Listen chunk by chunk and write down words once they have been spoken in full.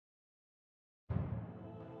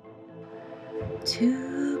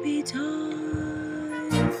Tubey time.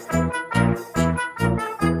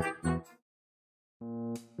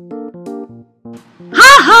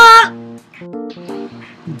 Ha ha!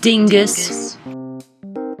 Dingus.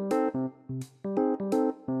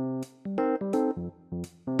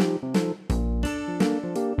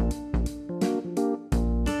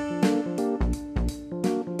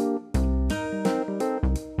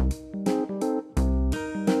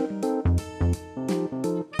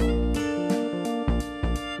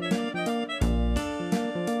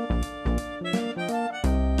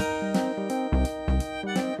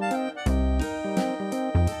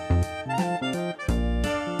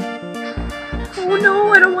 Oh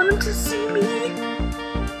no, I don't want him to see me.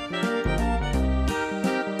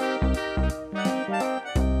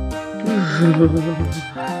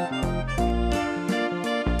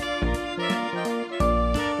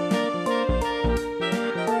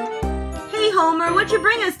 Hey Homer, what'd you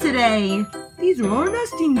bring us today? These are our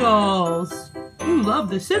nesting dolls. You love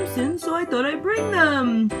the Simpsons, so I thought I'd bring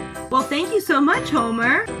them. Well, thank you so much,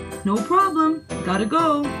 Homer. No problem. Gotta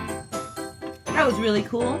go. That was really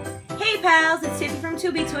cool. Hey pals, it's Tiffy from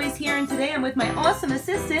Tubey Toys here, and today I'm with my awesome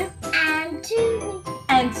assistant. And Tubey.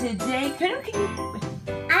 And today,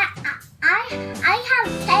 I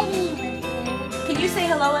have Teddy with me. can you say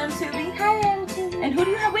hello, Tubey? Hello, Tubey. And who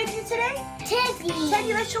do you have with you today? Teddy.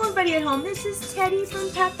 Teddy, let's show everybody at home. This is Teddy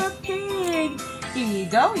from Peppa Pig. Here you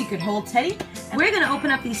go. You can hold Teddy. We're going to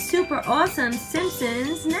open up these super awesome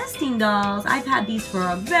Simpsons nesting dolls. I've had these for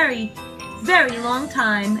a very long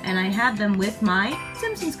time, and I have them with my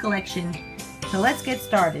Simpsons collection. So let's get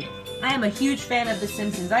started. I am a huge fan of The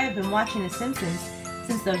Simpsons. I have been watching The Simpsons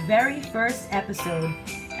since the very first episode,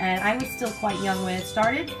 and I was still quite young when it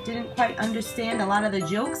started. Didn't quite understand a lot of the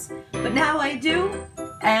jokes, but now I do,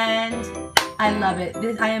 and I love it.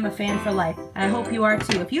 I am a fan for life, and I hope you are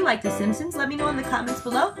too. If you like The Simpsons, let me know in the comments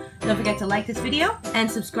below. Don't forget to like this video and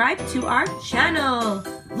subscribe to our channel.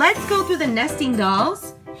 Let's go through the nesting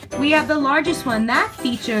dolls. We have the largest one that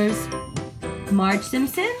features Marge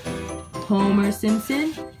Simpson, Homer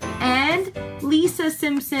Simpson, and Lisa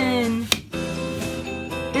Simpson.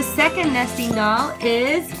 The second nesting doll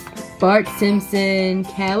is Bart Simpson,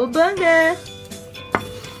 Cowabunga.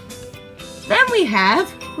 Then we have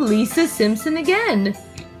Lisa Simpson again.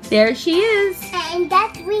 There she is. And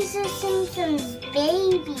that's Lisa Simpson's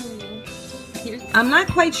baby. I'm not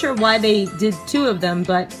quite sure why they did two of them,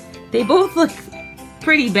 but they both look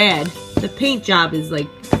pretty bad. The paint job is like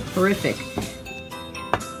horrific.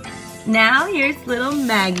 Now here's little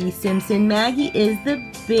Maggie Simpson. Maggie is the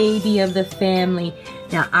baby of the family.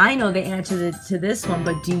 Now I know the answer to this one,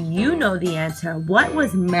 but do you know the answer? What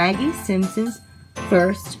was Maggie Simpson's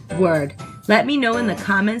first word? Let me know in the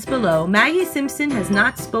comments below. Maggie Simpson has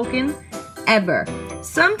not spoken ever.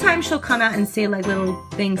 Sometimes she'll come out and say like little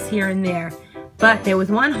things here and there, but there was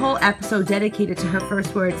one whole episode dedicated to her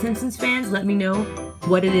first word. Simpsons fans, let me know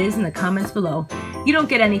what it is in the comments below. You don't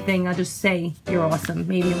get anything, I'll just say you're awesome,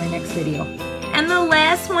 maybe in my next video. And the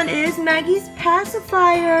last one is Maggie's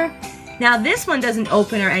pacifier. Now this one doesn't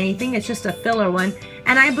open or anything, it's just a filler one,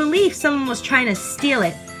 and I believe someone was trying to steal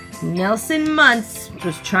it. Nelson Muntz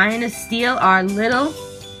was trying to steal our little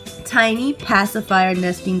tiny pacifier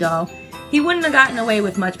nesting doll. He wouldn't have gotten away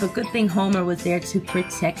with much, but good thing Homer was there to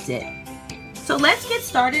protect it. So let's get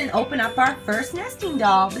started and open up our first nesting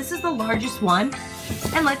doll. This is the largest one,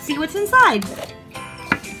 and let's see what's inside.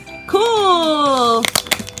 Cool!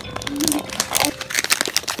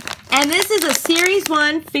 And this is a Series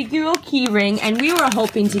 1 figural keyring, and we were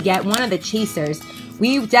hoping to get one of the chasers.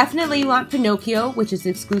 We definitely want Pinocchio, which is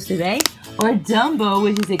exclusive A, or Dumbo,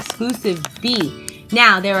 which is exclusive B.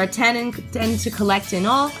 Now, there are 10 to collect in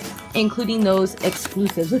all, including those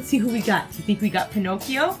exclusives. Let's see who we got. You think we got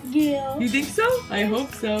Pinocchio? Yeah. You think so? I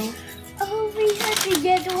hope so. Oh, we have to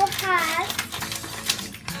get a hat.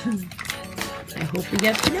 I hope we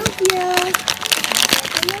get Pinocchio.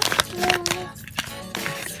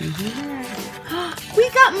 Let's see who that. We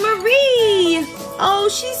got Marie! Oh,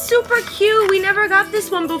 she's super cute. We never got this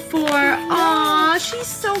one before. Aw, she's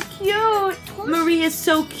so cute. Marie is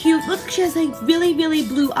so cute. Look, she has like really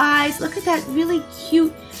blue eyes. Look at that really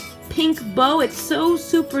cute pink bow. It's so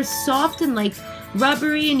super soft and like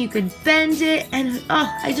rubbery, and you could bend it. And oh,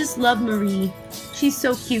 I just love Marie. She's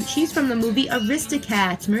so cute. She's from the movie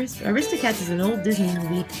Aristocats. Aristocats is an old Disney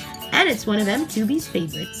movie, and it's one of Tubey's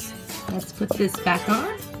favorites. Let's put this back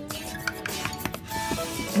on.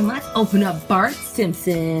 And let's open up Bart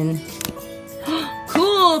Simpson.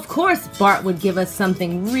 Cool, of course Bart would give us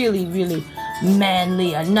something really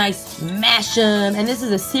manly, a nice mashem. And this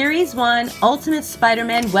is a Series 1 Ultimate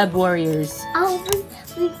Spider-Man Web Warriors. Oh,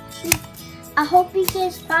 I hope he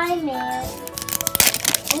gets Spider-Man. I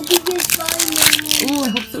hope he gets Spider-Man. Ooh, I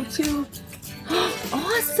hope so too.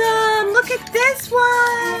 Awesome! Look at this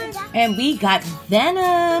one! And we got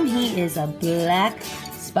Venom. He is a black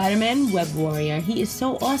Spider-Man web warrior. He is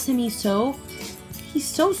so awesome. He's so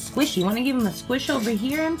squishy. Want to give him a squish over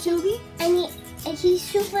here, Tubey? And he's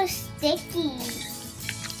super sticky.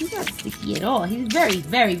 He's not sticky at all. He's very,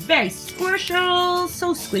 very, very squishals.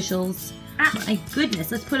 So squishals. My goodness.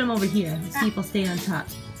 Let's put him over here. Let's see if he'll stay on top.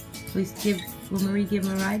 Please will Marie give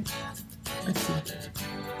him a ride? Let's see.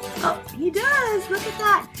 Oh, he does. Look at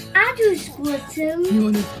that. I do squish him. You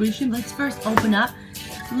want to squish him? Let's first open up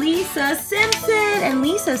Lisa Simpson. And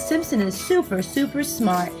Lisa Simpson is super, super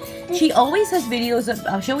smart. She always has videos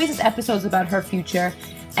of, she always has episodes about her future.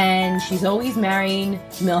 And she's always marrying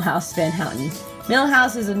Milhouse Van Houten.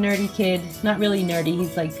 Milhouse is a nerdy kid. Not really nerdy.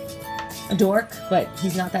 He's like a dork, but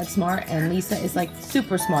he's not that smart. And Lisa is like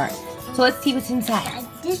super smart. So let's see what's inside.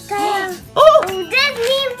 This guy. Oh!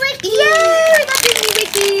 Disney Wikeez! Yay! We got Disney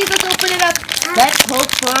Wikeez. Let's open it up. Let's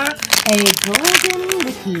hope for a golden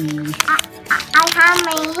Wikeez. I have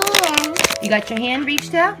my hand. You got your hand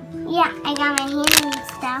reached out? Yeah, I got my hand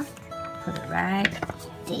reached out. Put it right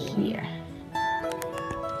here.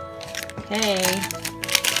 Okay.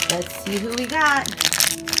 Let's see who we got.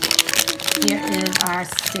 Here is our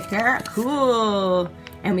sticker. Cool.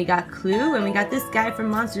 And we got Clue, and we got this guy from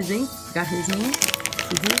Monsters, Inc. We got his name.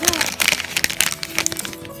 See who we got.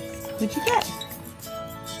 What'd you get?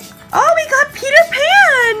 Oh, we got Peter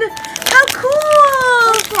Pan! How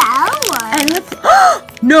cool! Flower. And let's. Oh,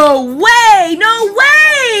 no way! No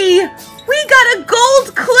way! We got a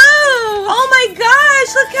gold Clue! Oh my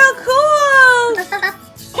gosh! Look how cool!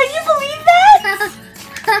 Can you believe that?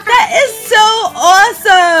 That is so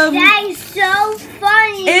awesome! That is so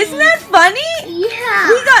funny. Isn't that funny? Yeah.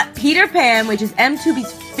 We got Peter Pan, which is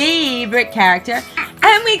Tubey's favorite character,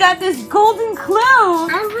 and we got this golden Clue.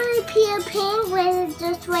 I'm really Peter Pan with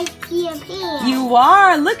just like Peter Pan. You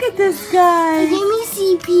are. Look at this guy. Let me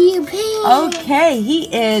see Peter Pan. Okay, he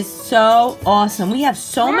is so awesome. We have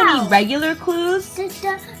so many regular clues. The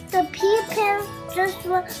Peter Pan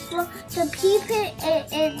the Peter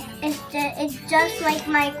is just like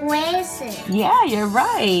my glasses. Yeah, you're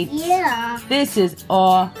right. Yeah. This is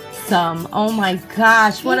awesome. Oh my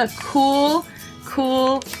gosh, what a cool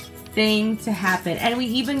thing to happen. And we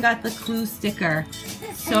even got the Clue sticker.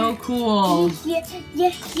 So cool. Yeah.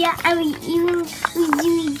 And we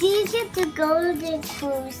did get the golden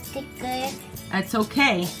Clue sticker. That's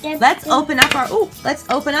okay. Let's open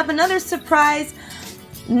up another surprise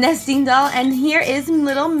nesting doll, and here is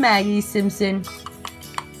little Maggie Simpson.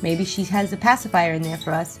 Maybe she has a pacifier in there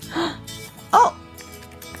for us. Oh,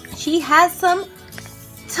 she has some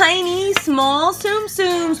tiny, small Tsum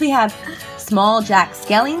Tsums. We have small Jack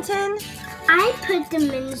Skellington. I put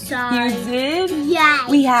them inside. You did? Yeah.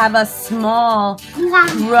 We have a small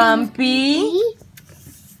Grumpy.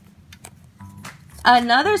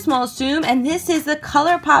 Another small Tsum, and this is the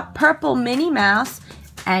Color Pop Purple Minnie Mouse.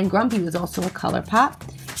 And Grumpy was also a Color Pop.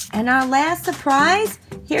 And our last surprise,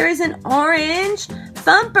 here is an orange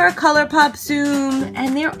Thumper Color Pop Tsum.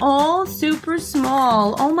 And they're all super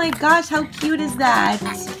small. Oh my gosh, how cute is that?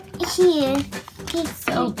 Here.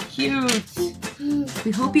 So cute.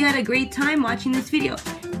 We hope you had a great time watching this video.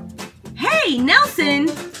 Hey, Nelson!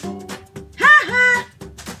 Ha!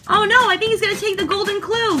 Oh no, I think he's gonna take the golden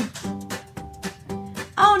Clue.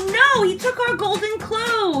 Oh no, he took our golden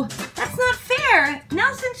Clue. That's not fair.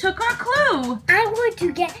 Nelson took our Clue. I'm going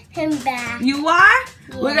to get him back. You are?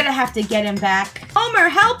 Yeah. We're gonna have to get him back. Homer,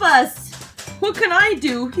 help us. What can I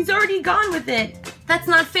do? He's already gone with it. That's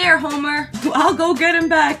not fair, Homer. I'll go get him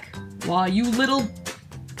back. While you little...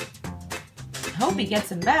 I hope he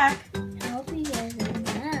gets him back. I hope he gets him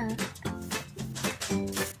back.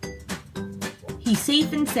 He's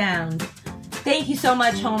safe and sound. Thank you so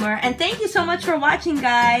much, Homer. And thank you so much for watching,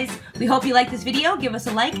 guys. We hope you liked this video. Give us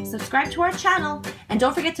a like, subscribe to our channel, and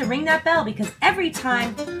don't forget to ring that bell because every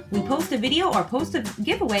time we post a video or post a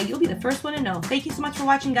giveaway, you'll be the first one to know. Thank you so much for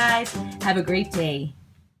watching, guys. Have a great day.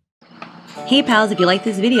 Hey pals, if you like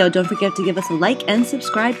this video, don't forget to give us a like and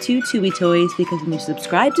subscribe to Tubey Toys because when you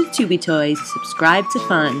subscribe to Tubey Toys, you subscribe to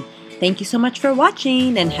fun. Thank you so much for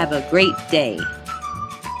watching and have a great day.